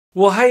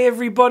Well, hey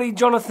everybody,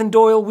 Jonathan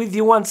Doyle with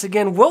you once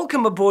again.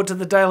 Welcome aboard to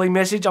the Daily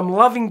Message. I'm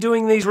loving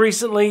doing these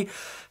recently.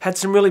 Had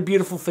some really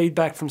beautiful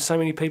feedback from so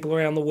many people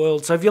around the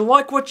world. So if you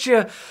like what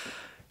you're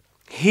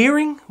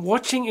hearing,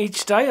 watching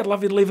each day, I'd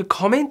love you to leave a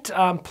comment.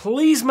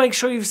 Please make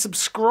sure you've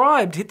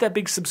subscribed. Hit that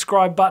big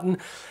subscribe button.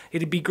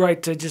 It'd be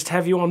great to just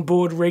have you on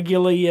board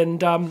regularly.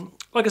 And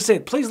like I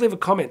said, please leave a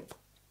comment.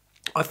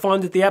 I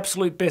find that the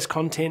absolute best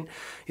content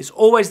is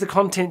always the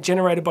content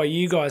generated by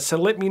you guys. So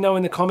let me know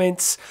in the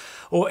comments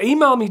or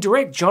email me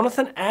direct,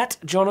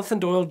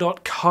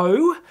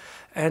 jonathan@jonathandoyle.co,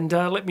 and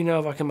let me know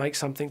if I can make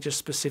something just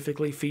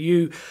specifically for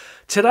you.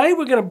 Today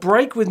we're going to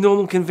break with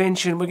normal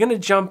convention. We're going to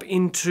jump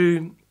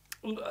into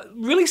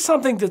really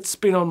something that's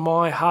been on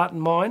my heart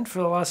and mind for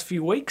the last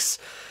few weeks.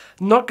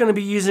 Not going to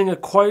be using a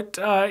quote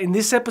in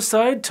this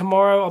episode.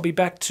 Tomorrow I'll be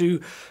back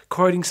to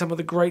quoting some of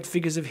the great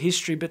figures of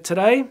history. But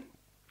today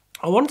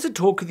I wanted to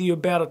talk with you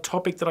about a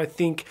topic that I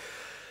think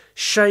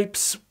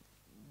shapes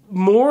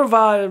more of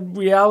our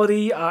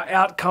reality, our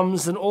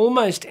outcomes, than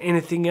almost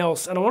anything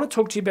else. And I want to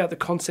talk to you about the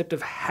concept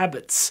of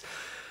habits.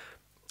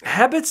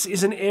 Habits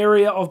is an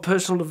area of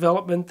personal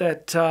development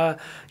that, a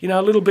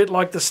little bit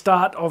like the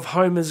start of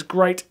Homer's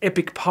great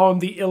epic poem,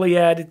 the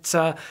Iliad. It's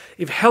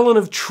if Helen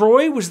of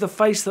Troy was the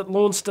face that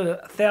launched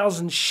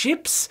 1,000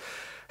 ships,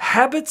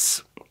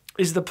 habits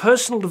is the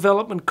personal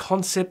development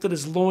concept that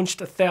has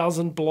launched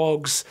 1,000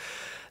 blogs.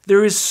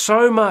 There is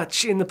so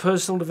much in the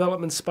personal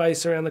development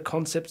space around the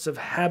concepts of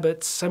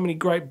habits, so many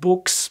great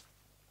books.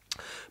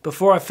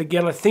 Before I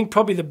forget, I think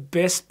probably the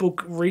best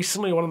book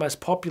recently, one of the most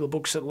popular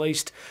books at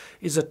least,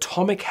 is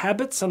Atomic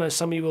Habits. I know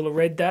some of you will have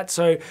read that.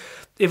 So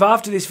if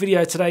after this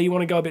video today you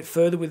want to go a bit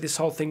further with this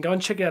whole thing, go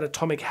and check out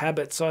Atomic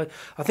Habits. I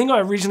think I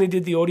originally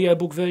did the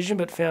audiobook version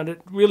but found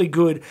it really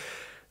good.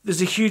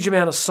 There's a huge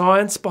amount of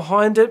science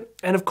behind it.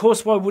 And of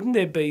course, why wouldn't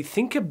there be?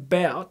 Think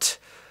about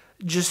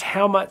just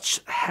how much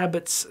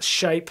habits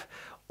shape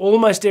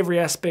almost every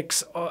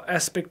aspect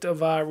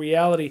of our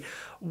reality.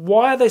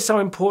 Why are they so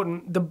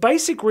important? The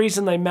basic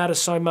reason they matter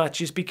so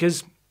much is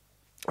because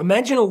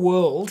imagine a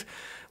world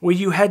where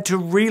you had to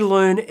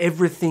relearn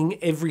everything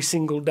every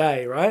single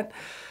day, right?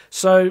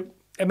 So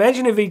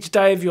imagine if each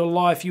day of your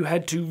life you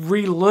had to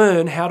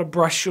relearn how to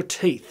brush your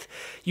teeth.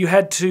 You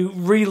had to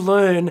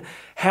relearn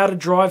how to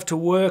drive to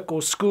work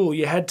or school.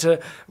 You had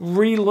to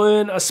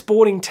relearn a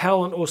sporting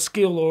talent or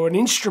skill or an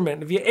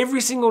instrument.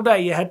 Every single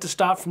day you had to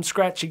start from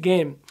scratch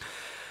again.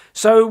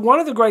 So one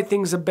of the great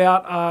things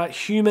about our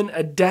human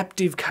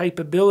adaptive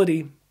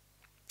capability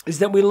is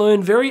that we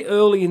learn very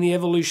early in the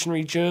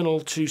evolutionary journal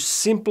to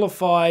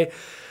simplify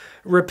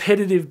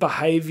repetitive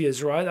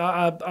behaviors, right?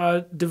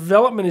 Our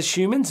development as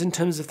humans in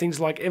terms of things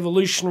like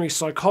evolutionary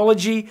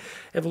psychology,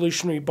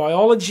 evolutionary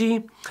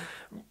biology,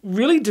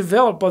 really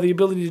developed by the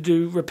ability to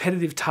do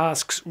repetitive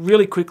tasks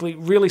really quickly,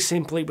 really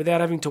simply, without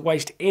having to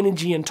waste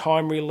energy and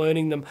time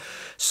relearning them.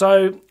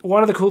 So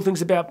one of the cool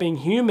things about being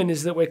human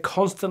is that we're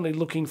constantly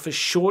looking for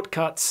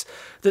shortcuts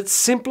that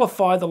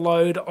simplify the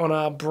load on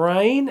our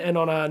brain and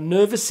on our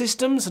nervous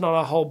systems and on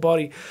our whole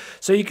body.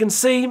 So you can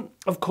see,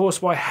 of course,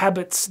 why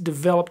habits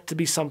developed to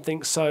be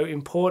something so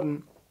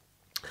important.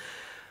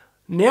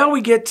 Now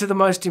we get to the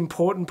most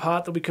important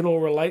part that we can all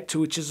relate to,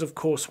 which is, of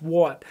course,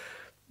 what?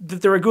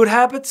 That there are good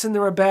habits and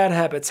there are bad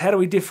habits. How do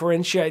we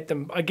differentiate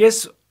them? I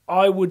guess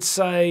I would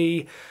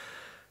say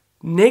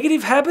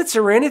negative habits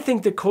are anything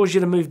that cause you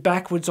to move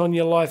backwards on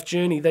your life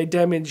journey. They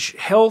damage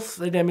health,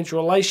 they damage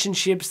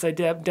relationships, they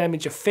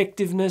damage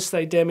effectiveness,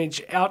 they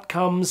damage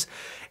outcomes.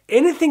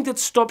 Anything that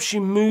stops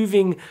you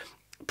moving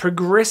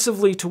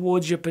progressively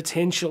towards your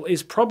potential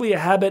is probably a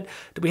habit.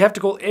 Do we have to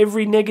call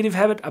every negative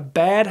habit a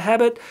bad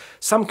habit?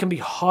 Some can be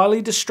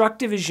highly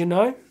destructive, as you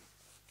know.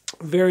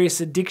 Various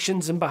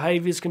addictions and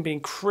behaviors can be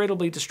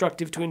incredibly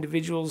destructive to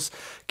individuals,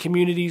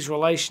 communities,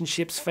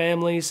 relationships,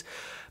 families.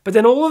 But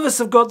then all of us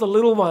have got the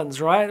little ones,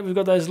 right? We've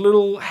got those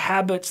little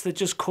habits that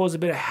just cause a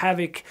bit of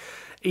havoc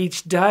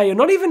each day, and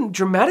not even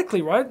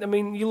dramatically, right? I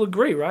mean, you'll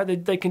agree,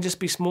 right? They can just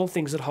be small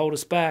things that hold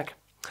us back.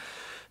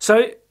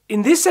 So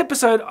in this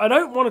episode, I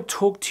don't want to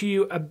talk to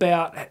you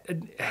about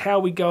how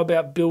we go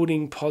about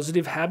building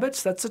positive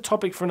habits. That's a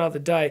topic for another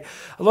day.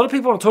 A lot of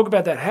people want to talk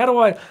about that.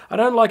 I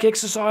don't like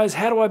exercise.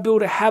 How do I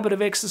build a habit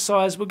of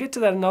exercise? We'll get to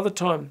that another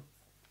time.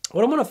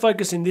 What I want to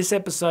focus in this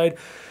episode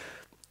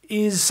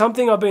is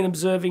something I've been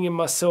observing in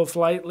myself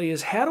lately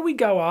is how do we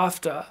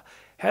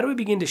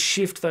begin to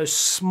shift those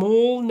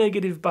small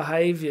negative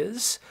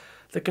behaviors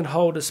that can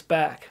hold us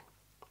back?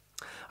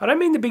 I don't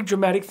mean the big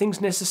dramatic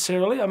things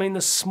necessarily. I mean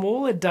the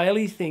smaller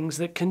daily things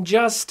that can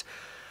just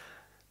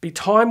be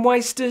time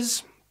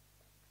wasters,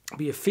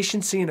 be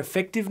efficiency and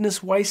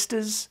effectiveness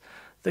wasters,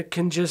 that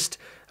can just,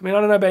 I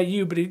don't know about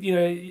you, but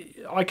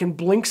I can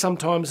blink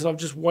sometimes and I've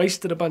just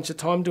wasted a bunch of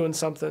time doing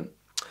something.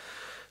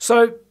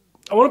 So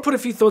I want to put a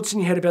few thoughts in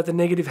your head about the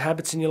negative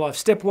habits in your life.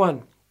 Step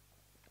one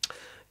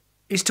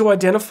is to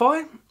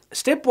identify.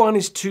 Step one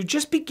is to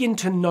just begin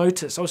to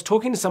notice. I was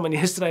talking to someone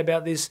yesterday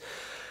about this.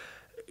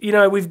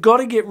 we've got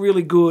to get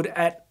really good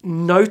at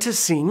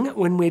noticing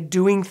when we're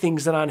doing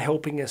things that aren't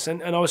helping us.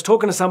 And I was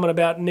talking to someone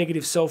about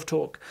negative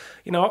self-talk.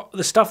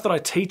 The stuff that I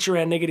teach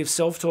around negative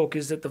self-talk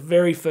is that the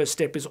very first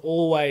step is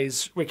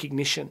always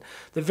recognition.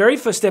 The very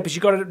first step is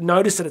you've got to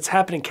notice that it's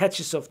happening, catch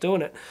yourself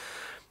doing it.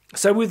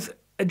 So with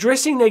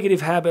addressing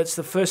negative habits,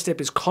 the first step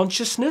is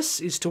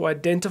consciousness, is to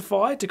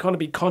identify, to kind of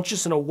be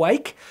conscious and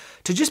awake,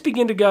 to just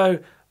begin to go,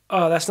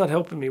 oh, that's not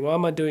helping me. Why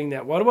am I doing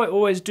that? Why do I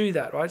always do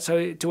that, right?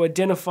 So to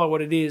identify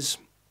what it is.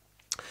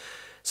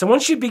 So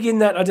once you begin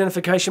that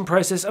identification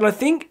process, and I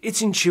think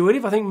it's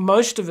intuitive, I think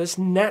most of us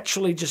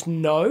naturally just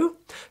know.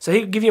 So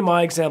here, give you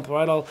my example,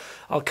 right?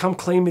 I'll come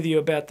clean with you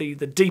about the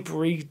deep,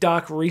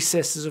 dark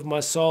recesses of my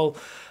soul.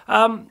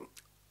 I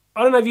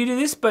don't know if you do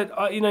this, but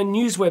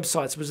news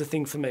websites was a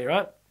thing for me,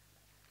 right?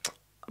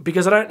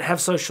 Because I don't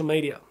have social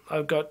media.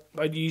 I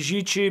use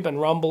YouTube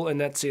and Rumble, and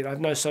that's it. I have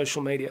no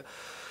social media.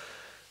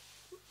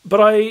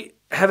 But I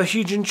have a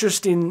huge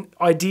interest in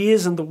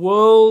ideas and the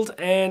world,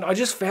 and I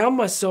just found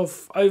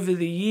myself over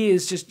the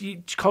years just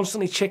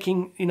constantly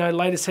checking,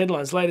 latest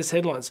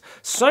headlines.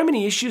 So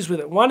many issues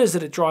with it. One is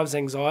that it drives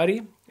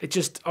anxiety. It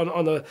just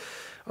on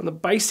the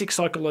basic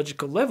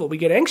psychological level, we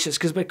get anxious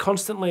because we're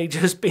constantly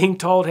just being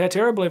told how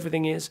terrible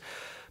everything is.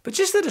 But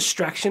just the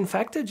distraction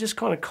factor, just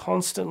kind of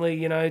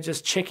constantly,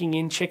 just checking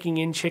in.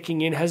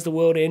 Has the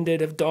world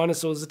ended? Have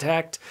dinosaurs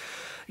attacked?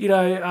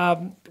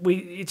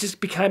 It just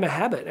became a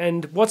habit.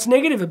 And what's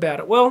negative about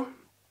it? Well,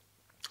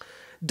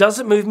 does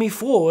it move me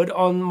forward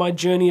on my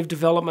journey of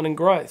development and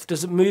growth?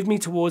 Does it move me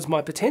towards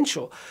my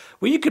potential?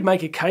 Well, you could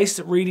make a case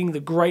that reading the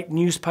great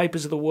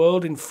newspapers of the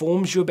world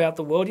informs you about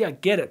the world. Yeah, I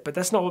get it, but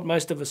that's not what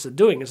most of us are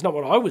doing. It's not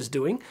what I was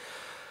doing.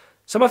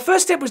 So my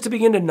first step was to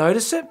begin to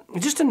notice it,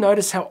 just to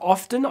notice how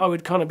often I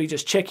would kind of be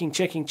just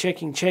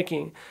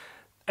checking.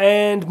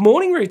 And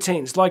morning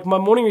routines, like my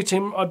morning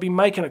routine, I'd be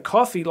making a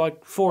coffee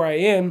like 4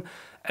 a.m.,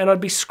 and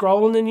I'd be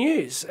scrolling the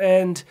news.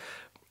 And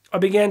I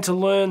began to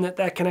learn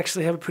that can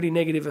actually have a pretty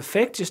negative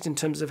effect just in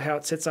terms of how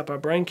it sets up our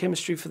brain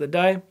chemistry for the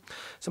day.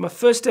 So my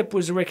first step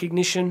was a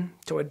recognition,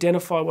 to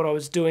identify what I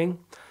was doing,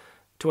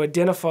 to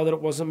identify that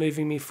it wasn't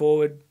moving me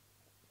forward.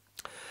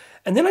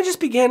 And then I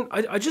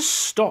just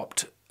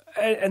stopped.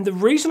 And the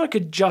reason I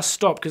could just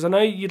stop, because I know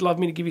you'd love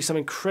me to give you some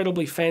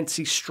incredibly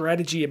fancy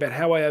strategy about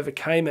how I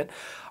overcame it.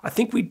 I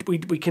think we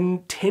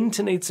can tend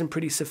to need some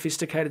pretty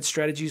sophisticated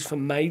strategies for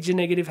major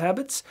negative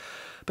habits.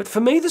 But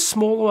for me, the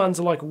smaller ones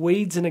are like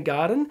weeds in a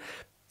garden.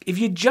 If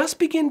you just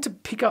begin to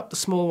pick up the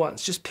small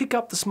ones, just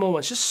stop the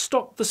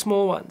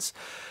small ones.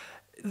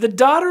 The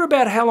data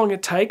about how long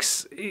it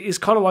takes is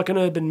kind of like an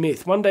urban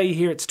myth. One day you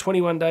hear it's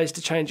 21 days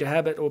to change a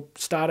habit or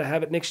start a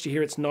habit. Next you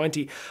hear it's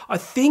 90. I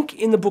think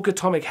in the book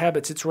Atomic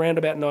Habits, it's around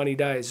about 90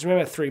 days. It's around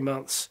about 3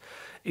 months.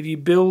 If you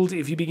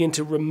begin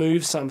to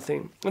remove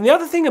something. And the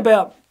other thing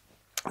about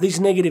these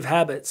negative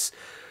habits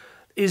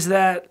is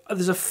that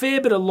there's a fair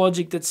bit of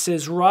logic that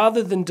says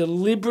rather than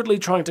deliberately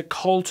trying to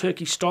cold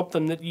turkey stop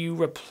them, that you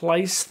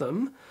replace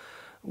them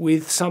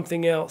with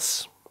something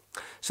else.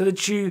 So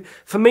that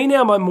for me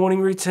now, my morning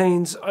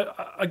routines,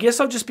 I guess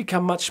I've just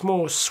become much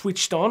more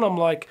switched on. I'm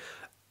like,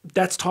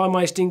 that's time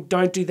wasting,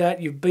 don't do that.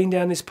 You've been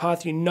down this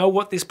path, you know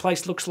what this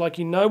place looks like,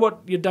 you know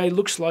what your day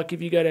looks like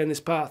if you go down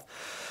this path.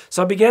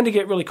 So I began to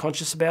get really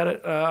conscious about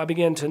it. I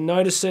began to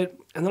notice it,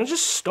 and then I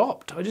just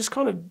stopped. I just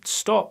kind of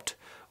stopped.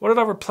 What did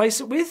I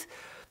replace it with?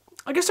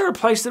 I guess I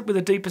replaced it with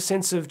a deeper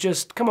sense of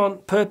just, come on,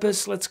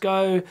 purpose, let's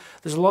go.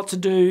 There's a lot to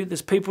do.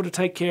 There's people to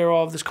take care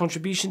of. There's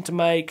contribution to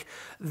make.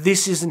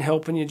 This isn't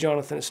helping you,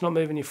 Jonathan. It's not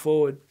moving you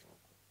forward.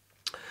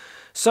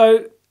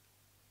 So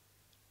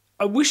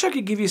I wish I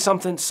could give you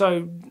something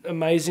so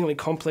amazingly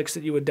complex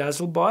that you were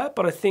dazzled by it,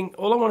 but I think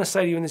all I want to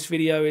say to you in this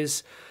video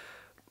is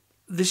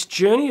this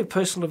journey of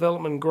personal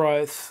development and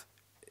growth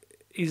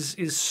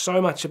is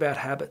so much about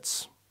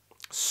habits.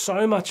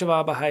 So much of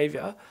our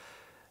behavior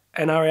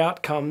and our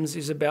outcomes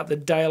is about the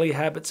daily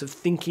habits of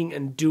thinking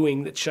and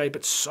doing that shape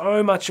it.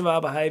 So much of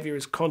our behavior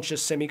is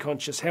conscious,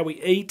 semi-conscious. How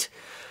we eat,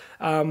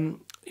 how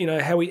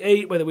we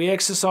eat, whether we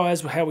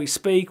exercise, how we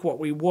speak, what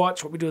we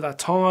watch, what we do with our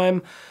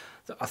time,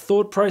 our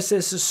thought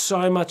processes,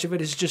 so much of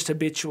it is just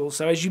habitual.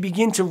 So as you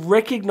begin to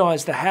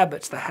recognize the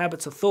habits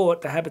of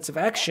thought, the habits of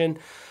action,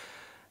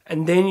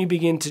 and then you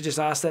begin to just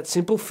ask that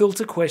simple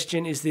filter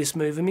question, is this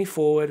moving me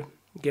forward?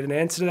 Get an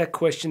answer to that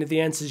question. If the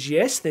answer is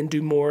yes, then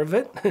do more of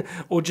it,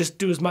 or just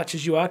do as much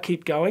as you are,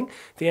 keep going.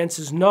 If the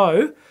answer is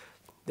no,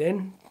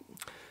 then,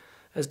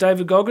 as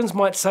David Goggins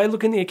might say,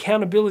 look in the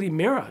accountability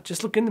mirror.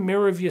 Just look in the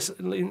mirror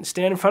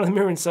stand in front of the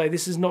mirror and say,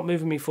 this is not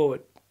moving me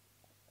forward.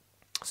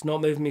 It's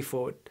not moving me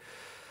forward.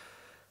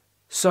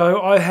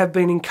 So I have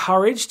been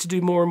encouraged to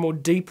do more and more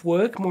deep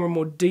work, more and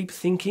more deep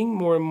thinking,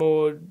 more and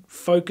more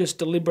focused,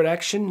 deliberate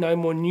action, no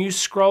more news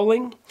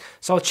scrolling.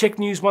 So I'll check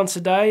news once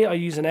a day. I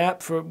use an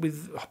app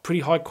with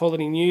pretty high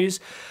quality news.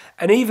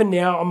 And even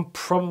now, I'm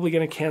probably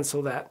going to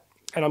cancel that.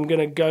 And I'm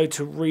going to go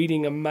to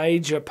reading a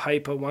major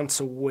paper once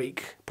a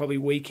week, probably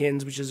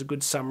weekends, which is a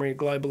good summary of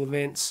global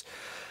events.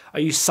 I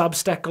use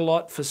Substack a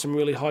lot for some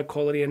really high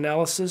quality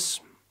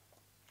analysis.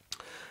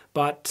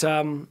 But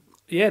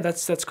yeah,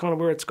 that's kind of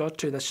where it's got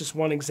to. That's just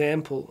one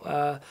example.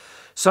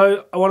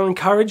 So I want to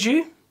encourage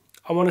you.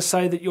 I want to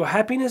say that your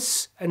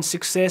happiness and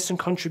success and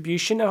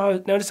contribution,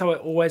 notice how I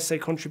always say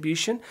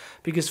contribution,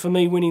 because for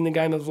me, winning the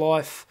game of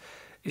life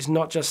is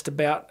not just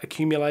about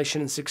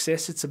accumulation and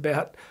success. It's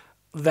about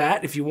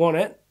that, if you want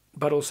it,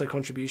 but also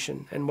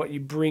contribution and what you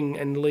bring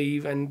and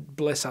leave and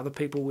bless other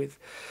people with.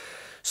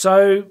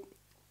 So,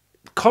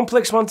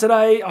 complex one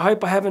today. I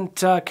hope I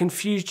haven't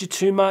confused you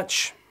too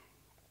much.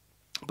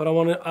 But I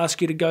want to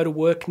ask you to go to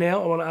work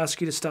now. I want to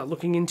ask you to start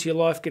looking into your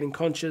life, getting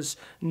conscious,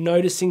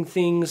 noticing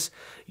things,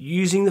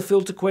 using the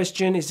filter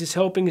question. Is this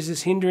helping? Is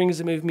this hindering? Is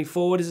it moving me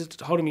forward? Is it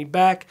holding me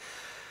back?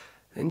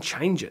 Then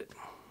change it.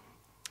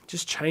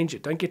 Just change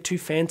it. Don't get too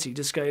fancy.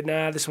 Just go,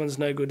 nah, this one's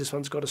no good. This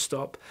one's got to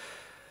stop.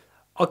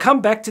 I'll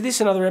come back to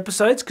this in other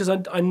episodes because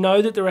I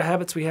know that there are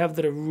habits we have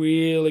that have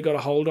really got a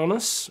hold on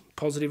us,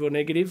 positive or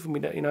negative, and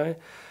we don't,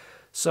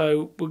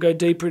 So we'll go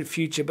deeper in the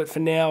future, but for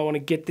now I want to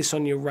get this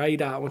on your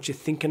radar. I want you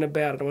thinking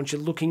about it. I want you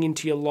looking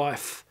into your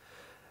life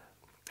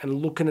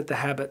and looking at the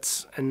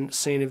habits and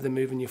seeing if they're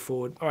moving you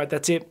forward. All right,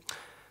 that's it.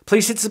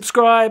 Please hit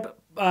subscribe.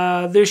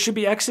 There should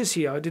be access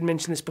here. I did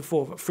mention this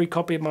before. A free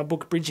copy of my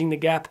book, Bridging the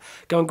Gap.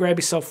 Go and grab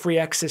yourself free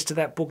access to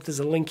that book. There's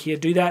a link here.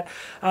 Do that.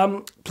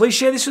 Please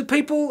share this with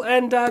people,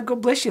 and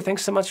God bless you.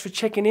 Thanks so much for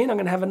checking in. I'm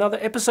going to have another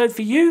episode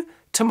for you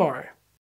tomorrow.